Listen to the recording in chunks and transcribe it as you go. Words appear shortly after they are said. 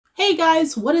Hey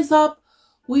guys, what is up?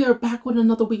 We are back with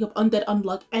another week of Undead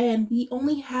Unluck, and we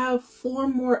only have 4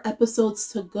 more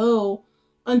episodes to go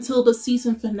until the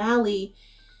season finale,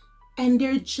 and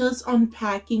they're just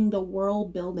unpacking the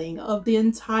world building of the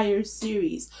entire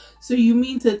series. So you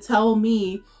mean to tell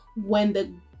me when the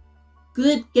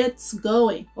good gets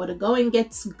going, or the going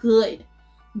gets good,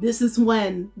 this is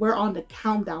when we're on the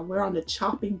countdown, we're on the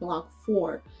chopping block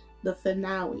for the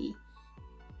finale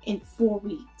in 4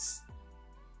 weeks.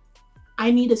 I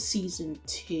need a season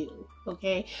 2,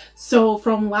 okay? So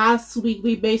from last week,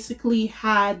 we basically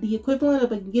had the equivalent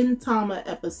of a Gintama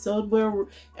episode where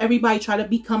everybody tried to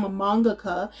become a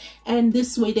mangaka, and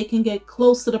this way they can get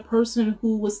close to the person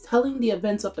who was telling the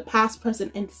events of the past,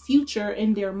 present, and future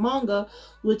in their manga,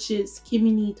 which is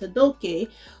Kimi ni Todoke,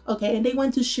 okay? And they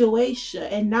went to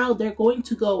Shueisha, and now they're going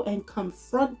to go and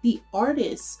confront the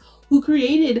artists who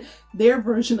created their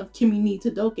version of Kimi ni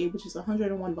Todoke, which is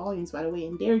 101 volumes, by the way,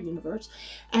 in their universe.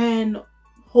 And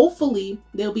hopefully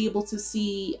they'll be able to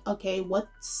see, okay,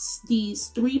 what's these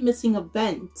 3 missing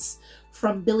events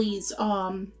from Billy's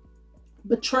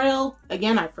betrayal.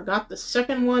 Again, I forgot the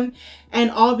second one. And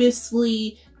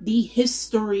obviously the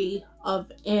history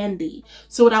of Andy.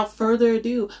 So without further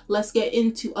ado, let's get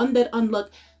into Undead Unluck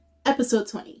episode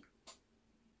 20.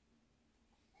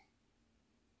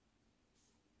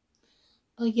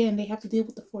 Again, they have to deal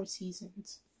with the 4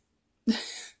 seasons.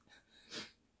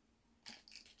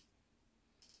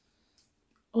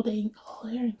 they're in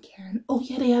Canada. Oh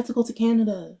yeah, they have to go to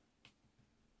Canada.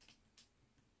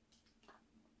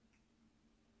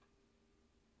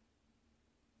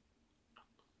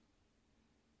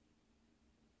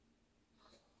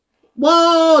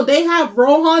 Whoa, they have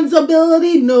Rohan's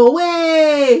ability? No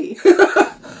way!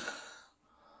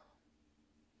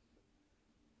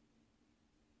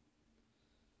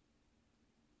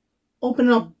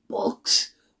 Open up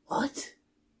books? What?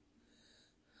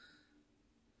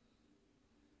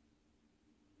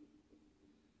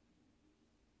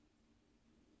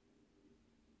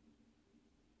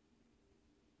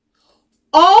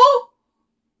 Oh!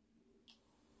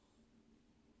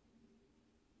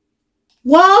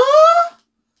 What?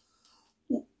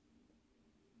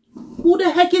 Who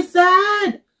the heck is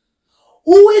that?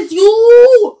 Who is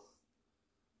you?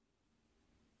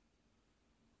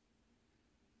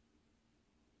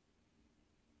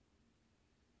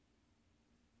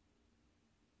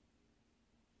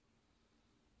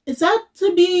 Is that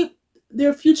to be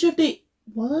their future if they...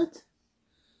 What?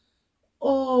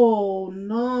 Oh,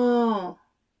 no.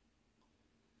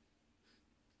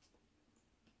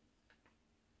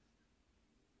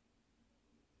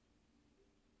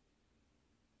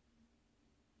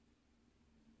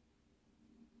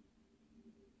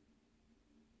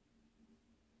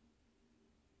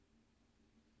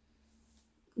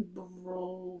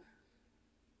 Bro.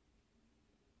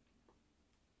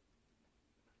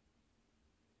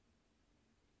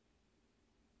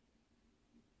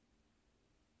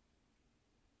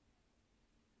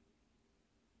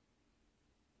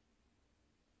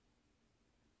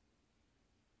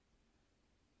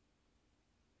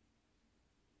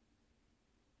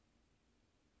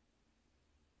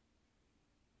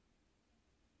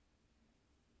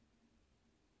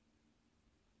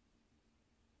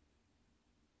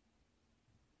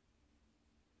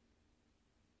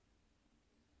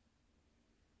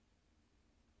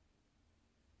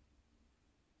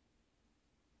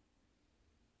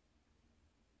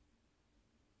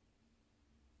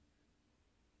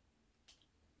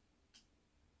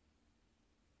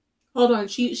 Hold on,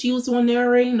 she was the one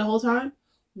narrating the whole time?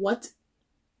 What?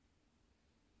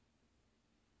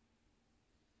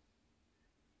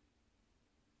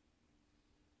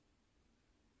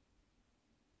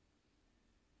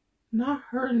 Not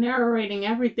her narrating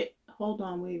everything. Hold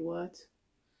on, wait, what?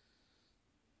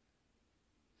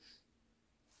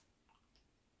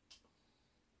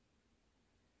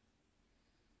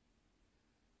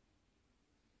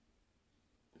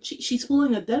 She's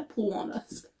pulling a Deadpool on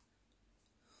us.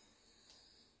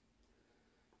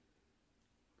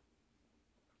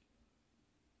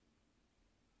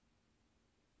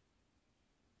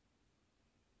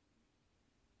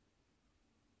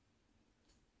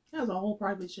 That's a whole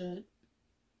private jet.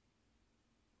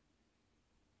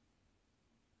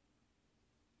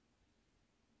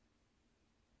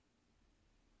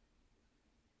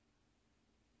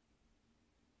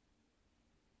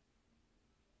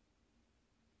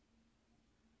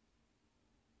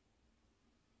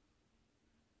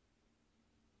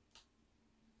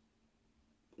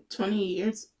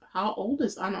 $20. How old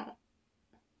is Anno?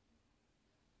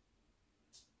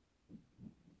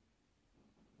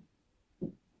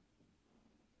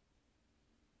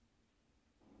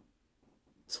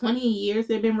 20 years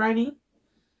they've been writing?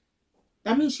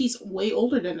 That means she's way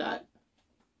older than that.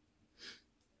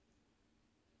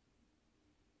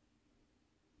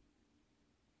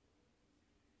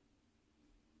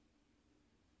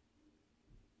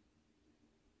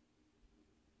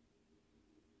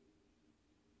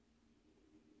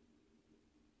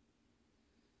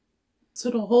 So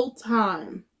the whole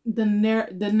time, the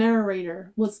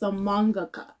narrator was the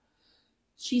mangaka.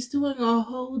 She's doing a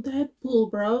whole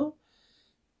Deadpool, bro.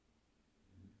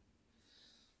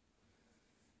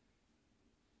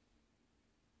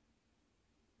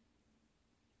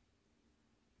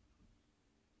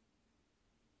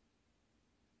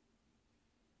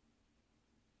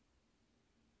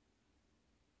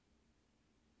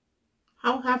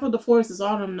 How half of the forest is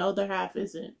autumn, the other half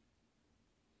isn't?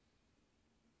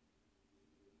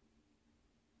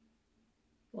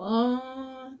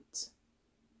 What?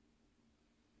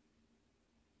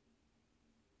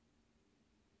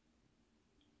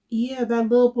 Yeah, that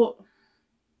little boy.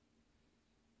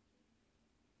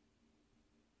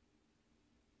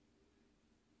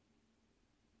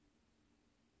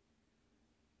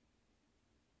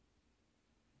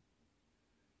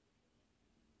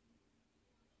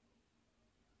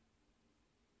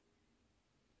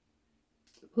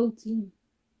 Poutine.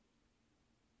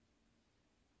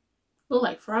 Look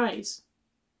like fries.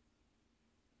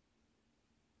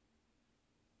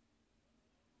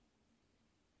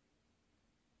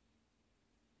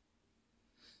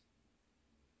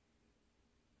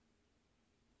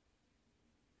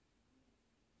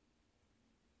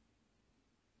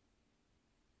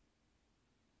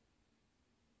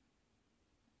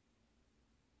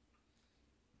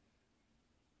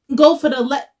 Go for the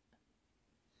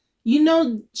You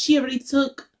know she already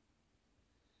took.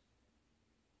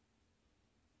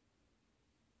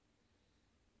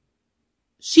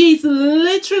 She's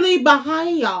literally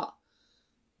behind y'all.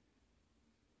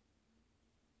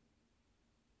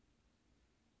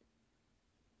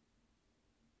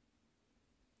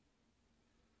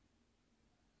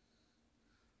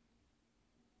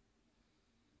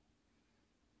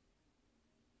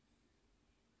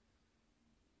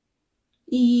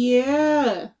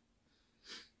 Yeah.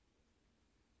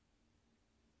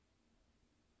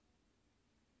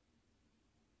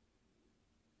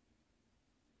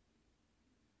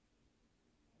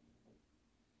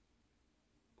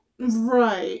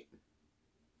 Right.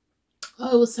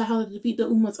 Oh, it was how to defeat the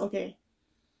Umas. Okay.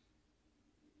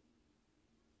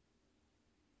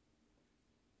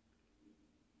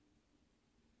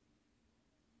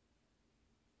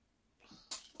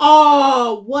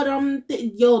 Oh, what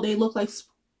yo, they look like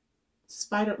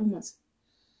spider Umas.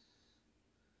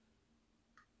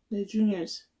 They're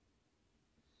juniors.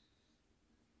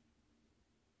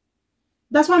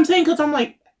 That's what I'm saying, because I'm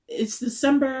like, it's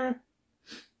December.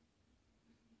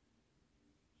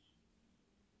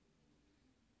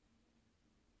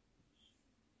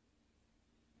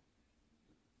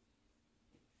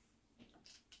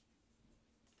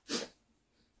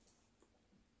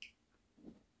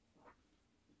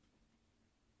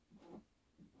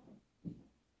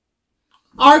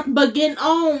 Arc begin.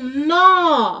 Oh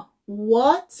no.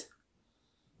 What?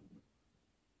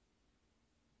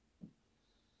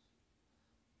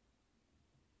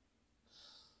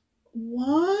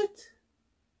 What?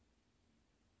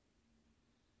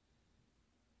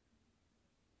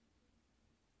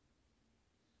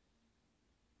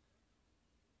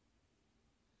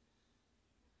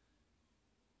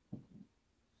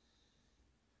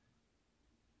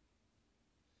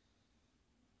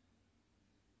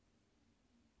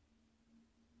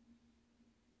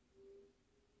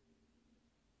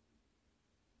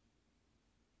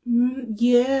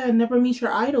 Yeah, never meet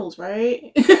your idols,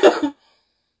 right?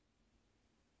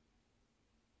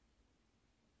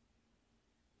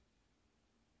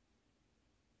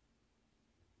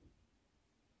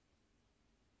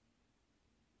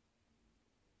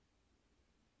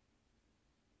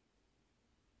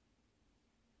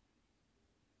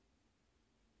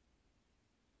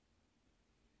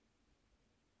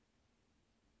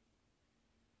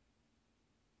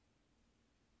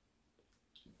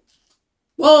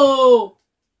 Whoa.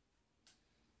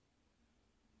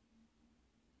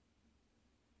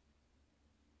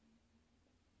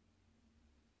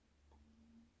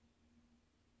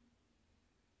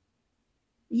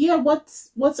 Yeah,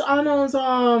 what's Anno's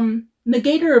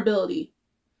negator ability?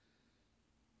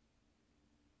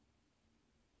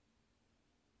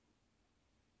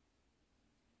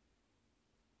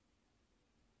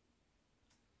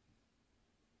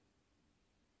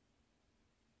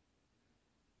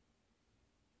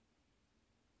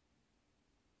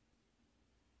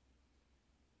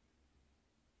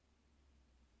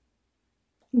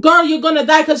 Girl, you're gonna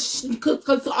die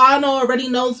because Anno already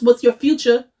knows what's your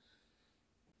future.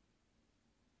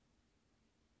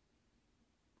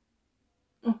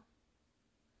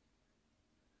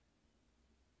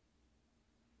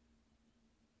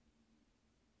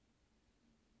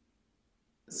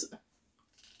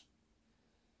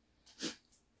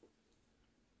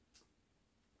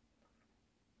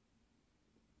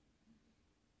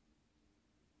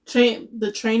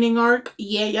 The training arc.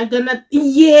 Yeah, you're gonna.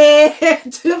 Yeah,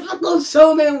 typical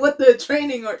shonen with the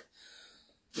training arc.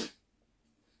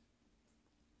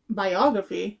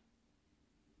 Biography.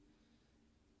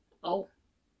 Oh.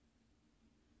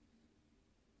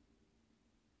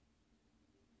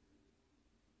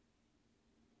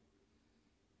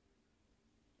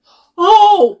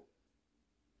 Oh.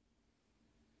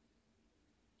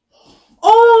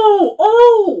 Oh.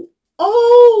 Oh.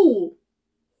 Oh.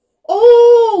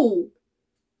 Oh.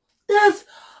 That's.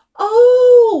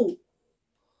 Oh.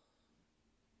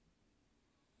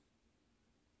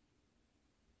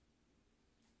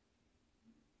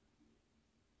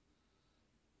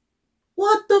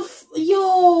 What the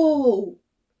yo.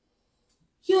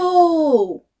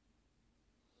 Yo.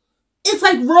 It's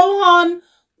like Rohan's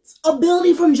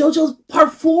ability from JoJo's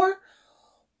Part 4,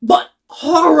 but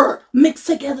horror mixed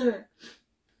together.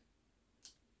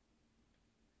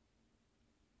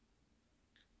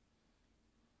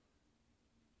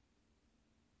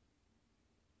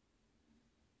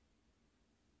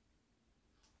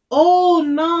 Oh,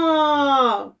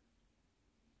 nah.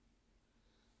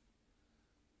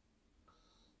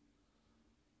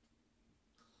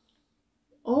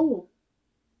 Oh.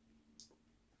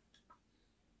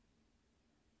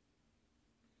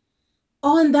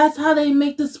 Oh, and that's how they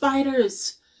make the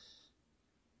spiders.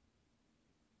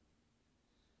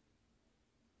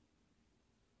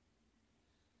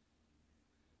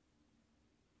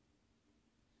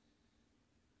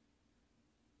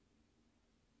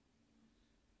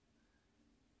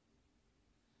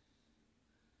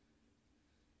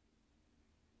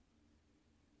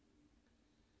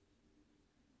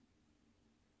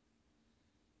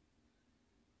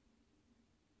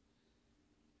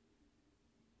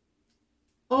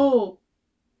 Oh.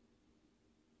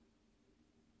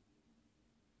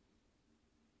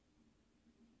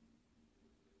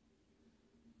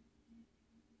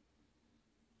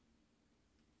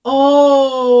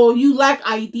 Oh, you lack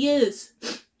ideas.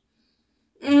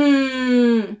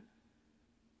 Mmm.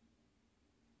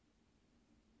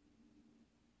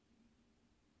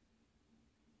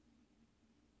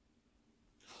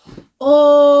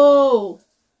 Oh.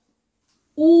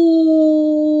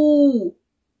 Ooh.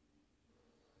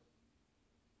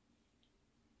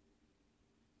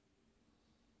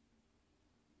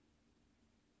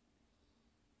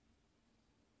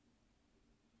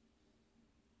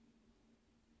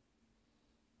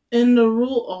 And the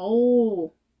rule.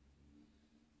 Oh.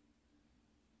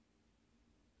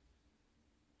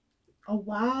 Oh,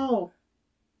 wow.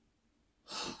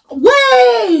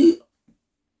 Wait.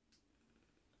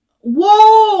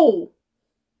 Whoa.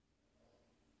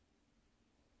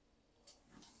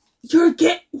 You're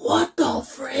what the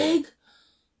frig?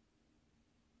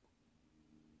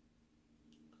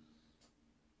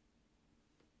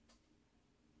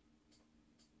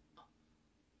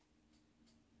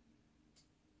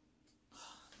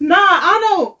 Nah, I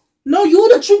know. No, you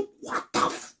the truth. What the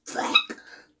fuck?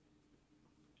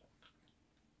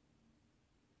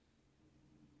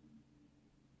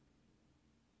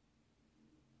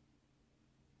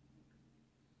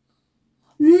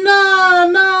 Nah,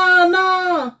 nah,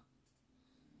 nah.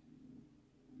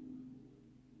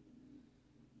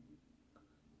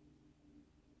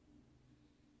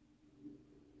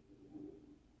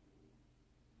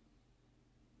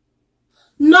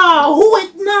 Nah, who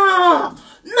it? Nah,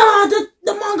 nah.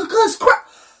 The mangaka's crap.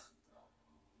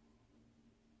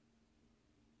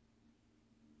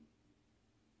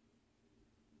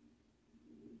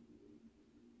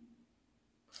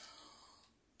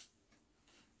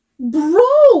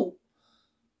 Bro.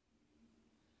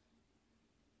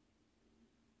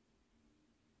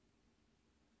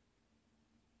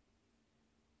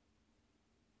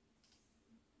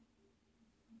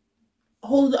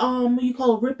 Hold what you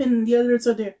call it, ripping, the others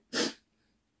are there.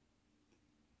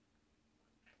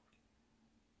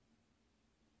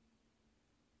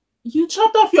 You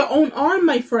chopped off your own arm,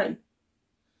 my friend.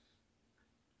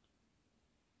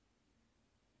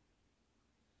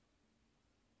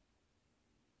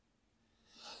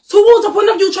 So what was the point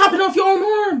of you chopping off your own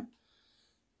arm?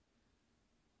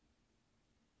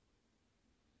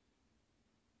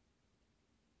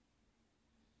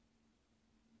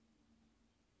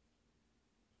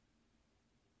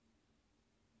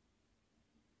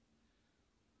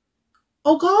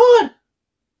 Oh God.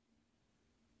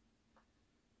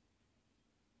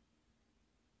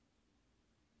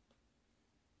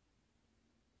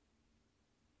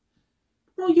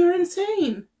 Bro, you're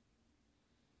insane.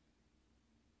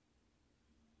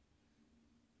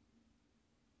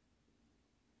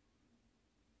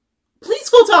 Please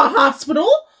go to a hospital.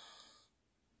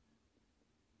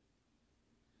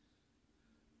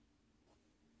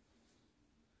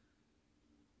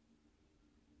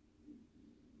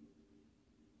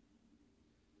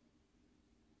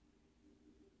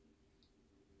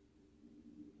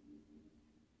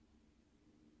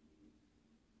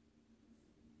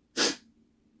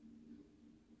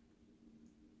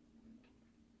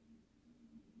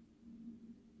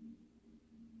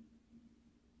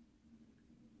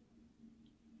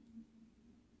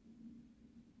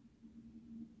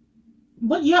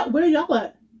 What? Yeah, where y'all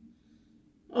at?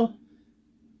 Oh.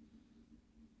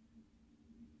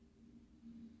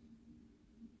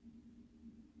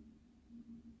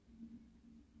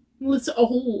 Listen,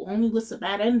 oh, only listen,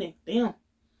 bad ending. Damn.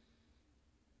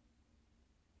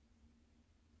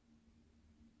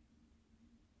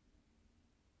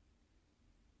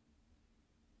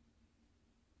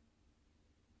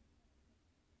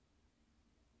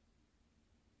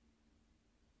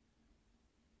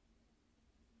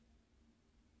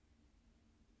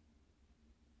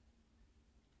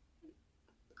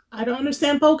 I don't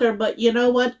understand poker, but you know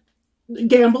what?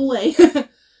 Gamble away.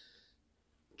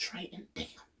 Triton, damn.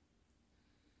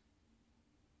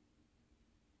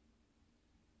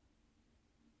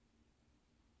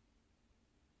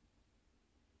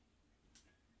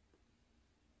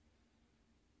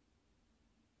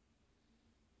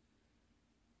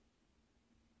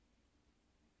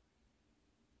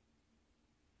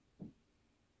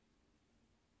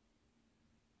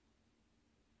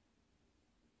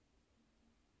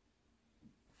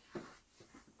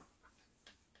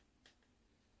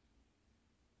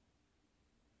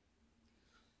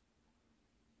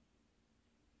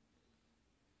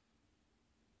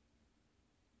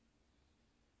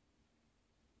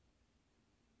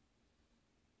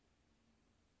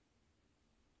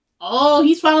 Oh,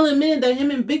 he's finally admitted that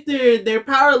him and Victor, their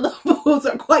power levels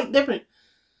are quite different.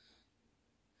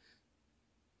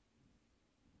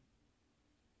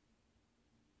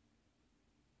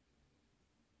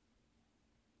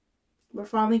 We're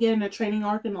finally getting a training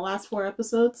arc in the last 4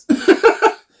 episodes.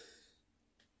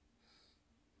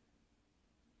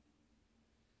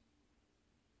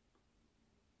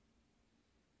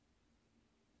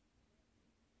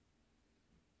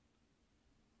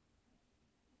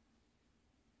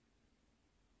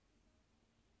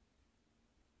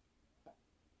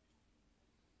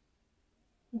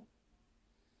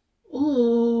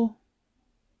 Ooh.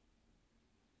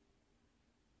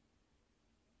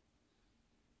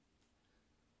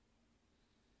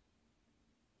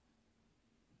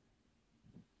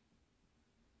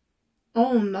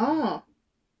 Oh no.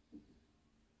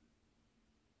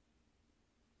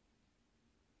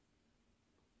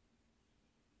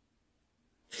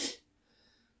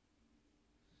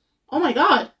 Oh my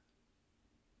God.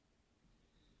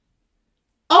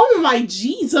 Oh my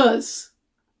Jesus.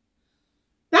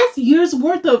 That's years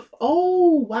worth of,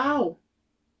 oh wow.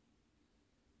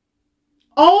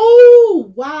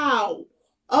 Oh wow.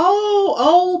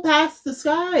 Oh, past the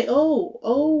sky.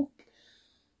 Oh.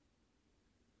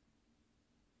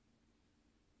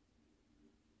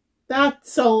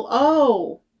 That's so,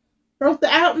 oh. Broke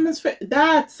the atmosphere.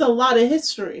 That's a lot of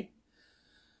history.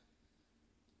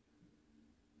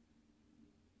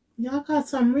 Y'all got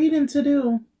some reading to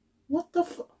do. What the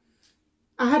fuck?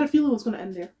 I had a feeling it was going to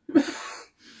end there.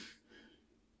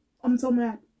 I'm so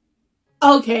mad.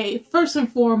 Okay, first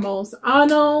and foremost,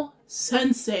 Anno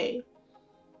Sensei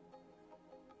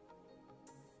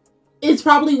is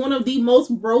probably one of the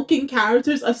most broken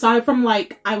characters aside from,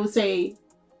 like, I would say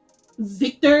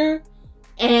Victor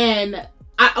and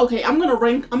I'm gonna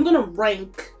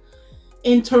rank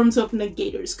in terms of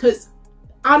negators, because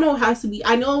Anno has to be,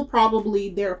 I know probably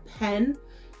their pen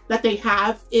that they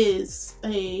have is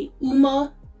a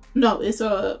it's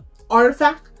a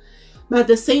artifact, but at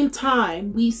the same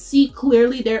time we see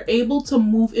clearly they're able to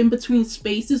move in between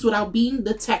spaces without being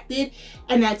detected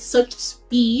and at such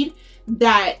speed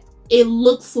that it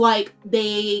looks like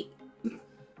they,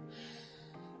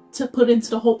 to put into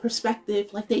the whole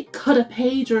perspective, like they cut a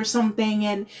page or something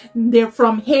and they're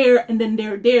from here and then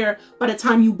they're there by the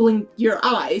time you blink your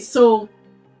eyes. So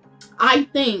I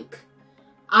think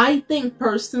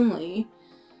personally,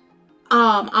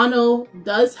 Anno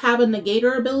does have a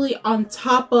negator ability on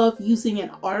top of using an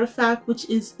artifact, which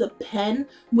is the pen,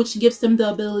 which gives them the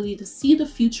ability to see the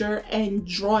future and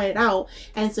draw it out.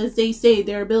 And since they say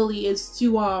their ability is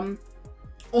to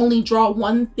only draw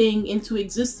one thing into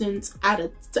existence at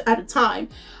a time.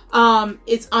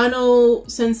 Is Anno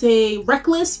Sensei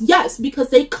reckless? Yes, because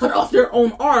they cut off their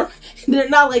own arm. They're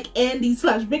not like Andy /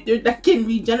 Victor that can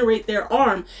regenerate their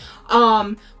arm.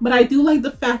 But I do like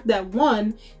the fact that,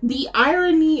 one, the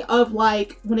irony of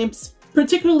like when it's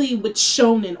particularly with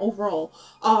shonen overall,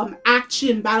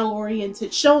 action battle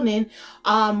oriented shonen,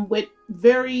 with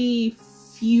very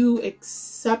few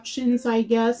exceptions, I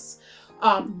guess.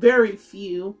 Very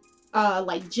few,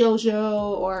 like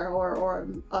JoJo or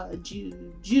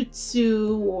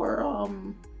Jujutsu, or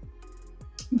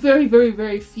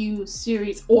very few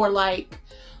series, or like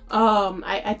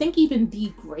I think even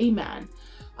the Gray Man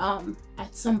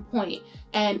at some point.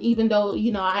 And even though,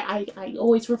 you know, I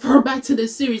always refer back to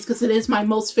this series because it is my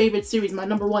most favorite series, my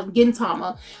 #1,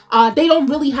 Gintama, they don't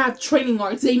really have training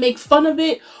arcs. They make fun of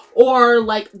it, or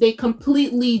like they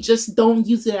completely just don't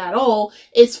use it at all.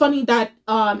 It's funny that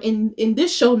in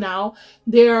this show now,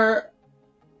 they're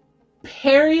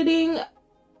parodying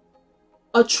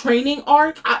a training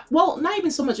arc. Well, not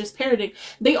even so much as parodying.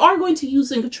 They are going to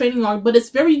use a training arc, but it's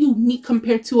very unique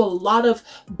compared to a lot of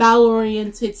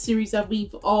battle-oriented series that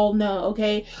we've all know,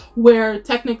 okay? Where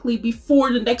technically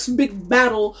before the next big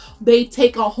battle, they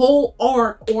take a whole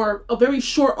arc or a very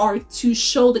short arc to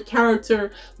show the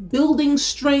character building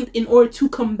strength in order to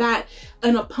combat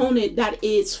an opponent that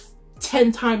is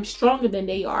 10 times stronger than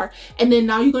they are. And then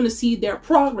now you're going to see their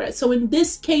progress. So in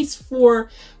this case, for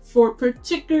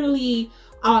particularly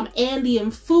Andy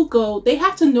and Fuko, they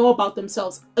have to know about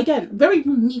themselves. Again, very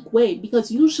unique way, because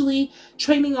usually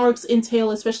training arcs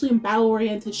entail, especially in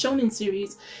battle-oriented shonen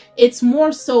series, it's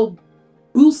more so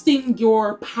boosting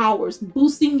your powers,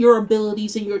 boosting your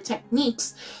abilities and your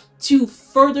techniques to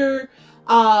further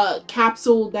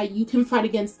capsule that you can fight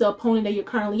against the opponent that you're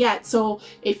currently at. So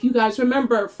if you guys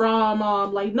remember from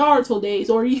like Naruto days,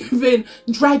 or even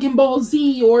Dragon Ball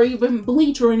Z, or even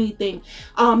Bleach or anything,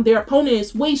 their opponent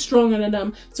is way stronger than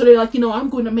them. So they're like, you know, I'm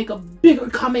going to make a bigger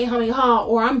Kamehameha,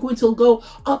 or I'm going to go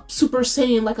up Super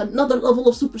Saiyan, like another level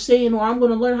of Super Saiyan, or I'm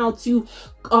going to learn how to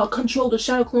control the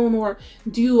Shadow Clone, or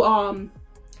do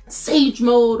Sage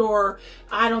mode, or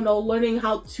I don't know, learning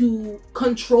how to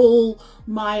control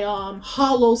my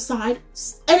hollow side,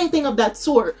 anything of that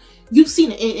sort. You've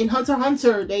seen it in Hunter x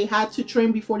Hunter. They had to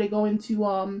train before they go into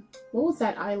what was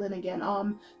that island again?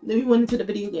 We went into the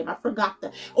video game, I forgot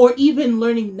that. Or even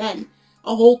learning Nen,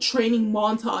 a whole training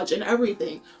montage and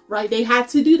everything, right? They had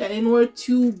to do that in order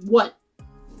to what?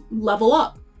 Level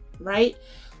up, right?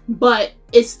 But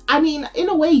it's, I mean, in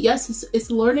a way, yes,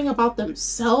 it's learning about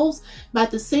themselves, but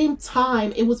at the same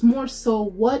time, it was more so,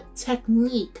 what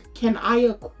technique can I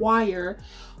acquire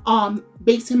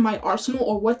based in my arsenal,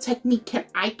 or what technique can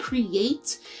I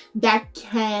create that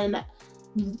can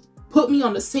put me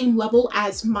on the same level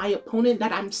as my opponent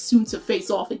that I'm soon to face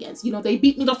off against. You know, they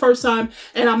beat me the first time,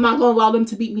 and I'm not going to allow them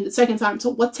to beat me the second time. So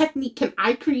what technique can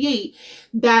I create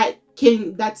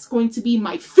that's going to be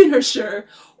my finisher,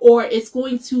 or it's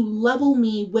going to level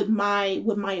me with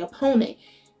my opponent?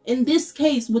 In this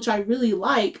case, which I really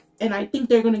like, and I think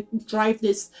they're going to drive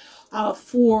this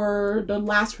for the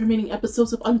last remaining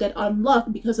episodes of Undead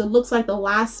Unluck, because it looks like the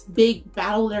last big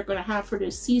battle they're going to have for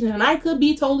this season. And I could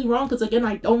be totally wrong, because again,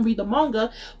 I don't read the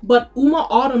manga, but Uma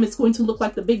Autumn is going to look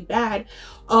like the big bad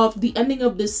of the ending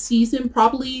of this season.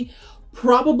 Probably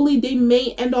they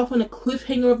may end off on a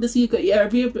cliffhanger of the season. Yeah,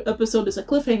 every episode is a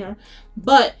cliffhanger.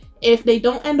 But if they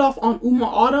don't end off on Uma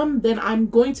Autumn, then I'm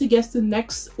going to guess the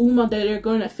next Uma that they're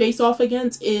going to face off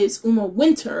against is Uma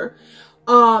Winter.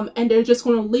 And they're just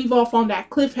going to leave off on that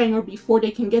cliffhanger before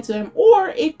they can get to them. Or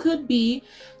it could be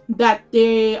that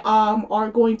they are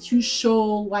going to show,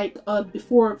 like,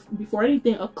 before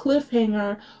anything, a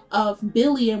cliffhanger of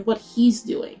Billy and what he's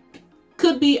doing.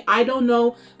 Could be, I don't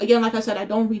know. Again, like I said, I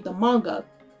don't read the manga.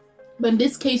 But in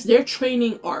this case, their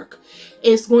training arc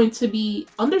is going to be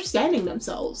understanding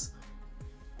themselves.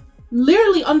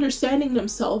 Literally understanding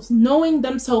themselves, knowing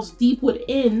themselves deep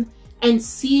within, and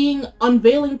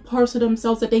unveiling parts of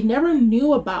themselves that they never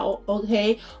knew about,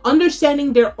 okay?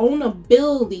 Understanding their own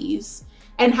abilities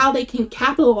and how they can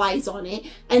capitalize on it.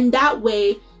 And that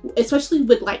way, especially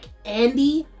with like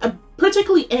Andy,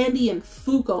 particularly Andy and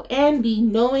Fuko. Andy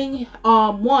knowing,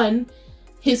 one,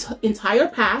 his entire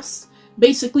past,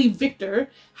 basically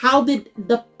Victor. How did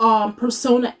the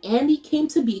persona Andy came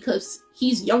to be? Because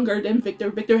he's younger than Victor.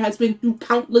 Victor has been through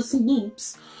countless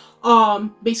loops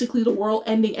basically the world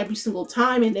ending every single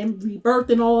time and then rebirth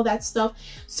and all of that stuff.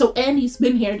 So Andy's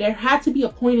been here. There had to be a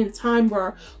point in time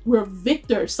where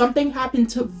Victor, something happened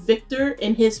to Victor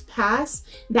in his past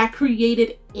that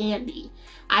created Andy.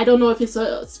 I don't know if it's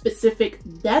a specific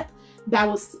death that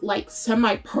was like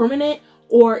semi-permanent,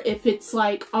 or if it's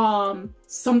like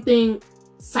something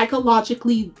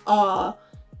psychologically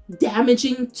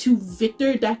damaging to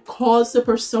Victor that caused the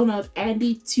persona of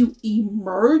Andy to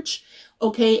emerge.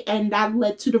 Okay, and that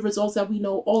led to the results that we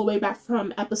know all the way back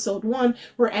from episode 1,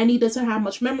 where Andy doesn't have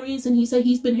much memories, and he said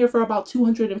he's been here for about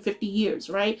 250 years,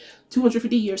 right?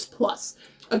 250 years plus.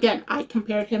 Again, I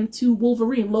compared him to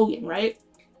Wolverine, Logan, right?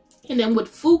 And then with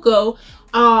Fuko,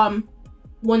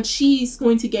 when she's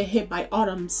going to get hit by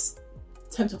Autumn's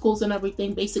tentacles and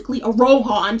everything, basically a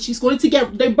Rohan, she's going to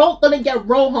get, they're both gonna get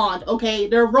Rohan, okay?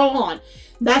 They're Rohan.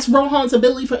 That's Rohan's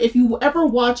ability. For if you ever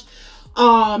watch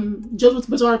JoJo's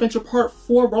Bizarre Adventure Part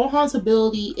 4, Rohan's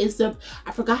ability is the,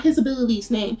 I forgot his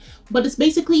ability's name, but it's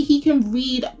basically he can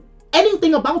read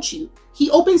anything about you. He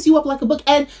opens you up like a book,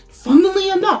 and funnily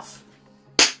enough,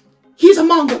 he's a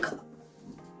mangaka.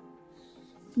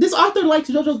 This author likes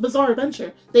JoJo's Bizarre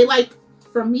Adventure. They like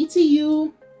From Me to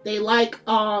You. They like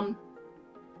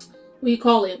what you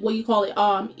call it,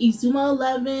 Izuma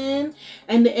 11,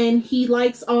 and he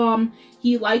likes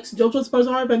JoJo's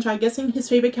Bizarre Adventure. I'm guessing his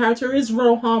favorite character is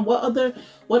Rohan. What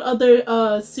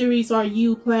other series are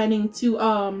you planning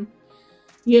to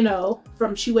you know,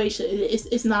 from Shueisha?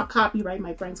 It's not copyright,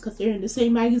 my friends, because they're in the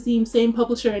same magazine, same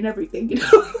publisher and everything, you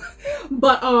know.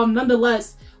 But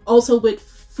nonetheless, also with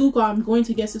Fuko, I'm going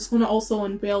to guess it's going to also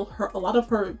unveil a lot of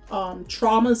her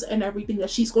traumas and everything that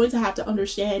she's going to have to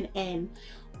understand and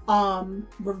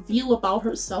reveal about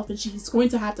herself, and she's going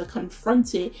to have to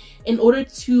confront it in order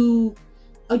to,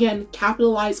 again,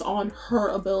 capitalize on her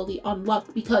ability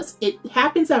Unluck, because it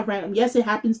happens at random. Yes, it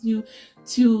happens due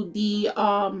to the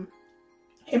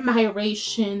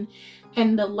admiration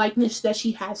and the likeness that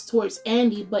she has towards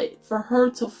Andy, but for her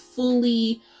to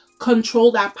fully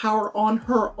control that power on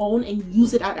her own and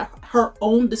use it at her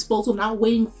own disposal, not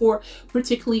waiting for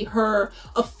particularly her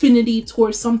affinity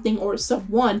towards something or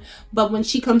someone, but when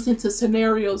she comes into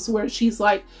scenarios where she's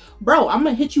like, bro, I'm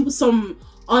gonna hit you with some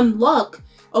Unluck,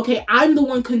 okay, I'm the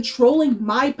one controlling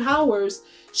my powers,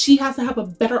 she has to have a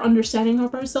better understanding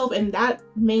of herself, and that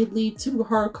may lead to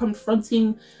her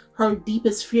confronting her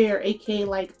deepest fear, aka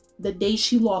like the day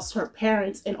she lost her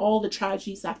parents and all the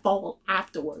tragedies that followed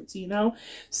afterwards, you know?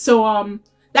 So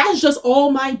that's just all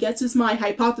my guesses, my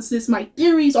hypothesis, my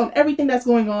theories on everything that's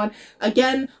going on.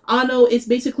 Again, Anno is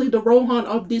basically the Rohan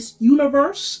of this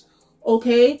universe,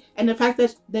 okay? And the fact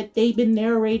that they've been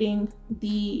narrating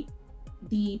the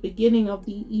beginning of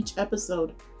each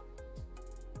episode.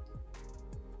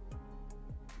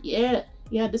 Yeah,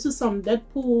 this is some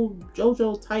Deadpool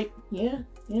JoJo type, yeah.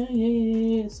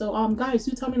 So guys,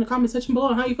 do tell me in the comment section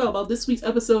below how you felt about this week's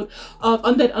episode of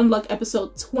Undead Unluck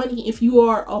episode 20. If you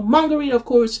are a manga reader, of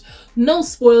course, no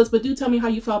spoilers, but do tell me how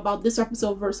you felt about this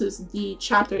episode versus the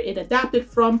chapter it adapted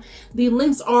from. The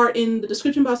links are in the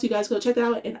description box, you guys go check that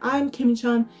out. And I'm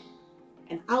Kimmy-chan,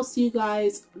 and I'll see you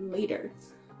guys later.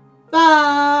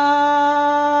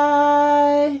 Bye.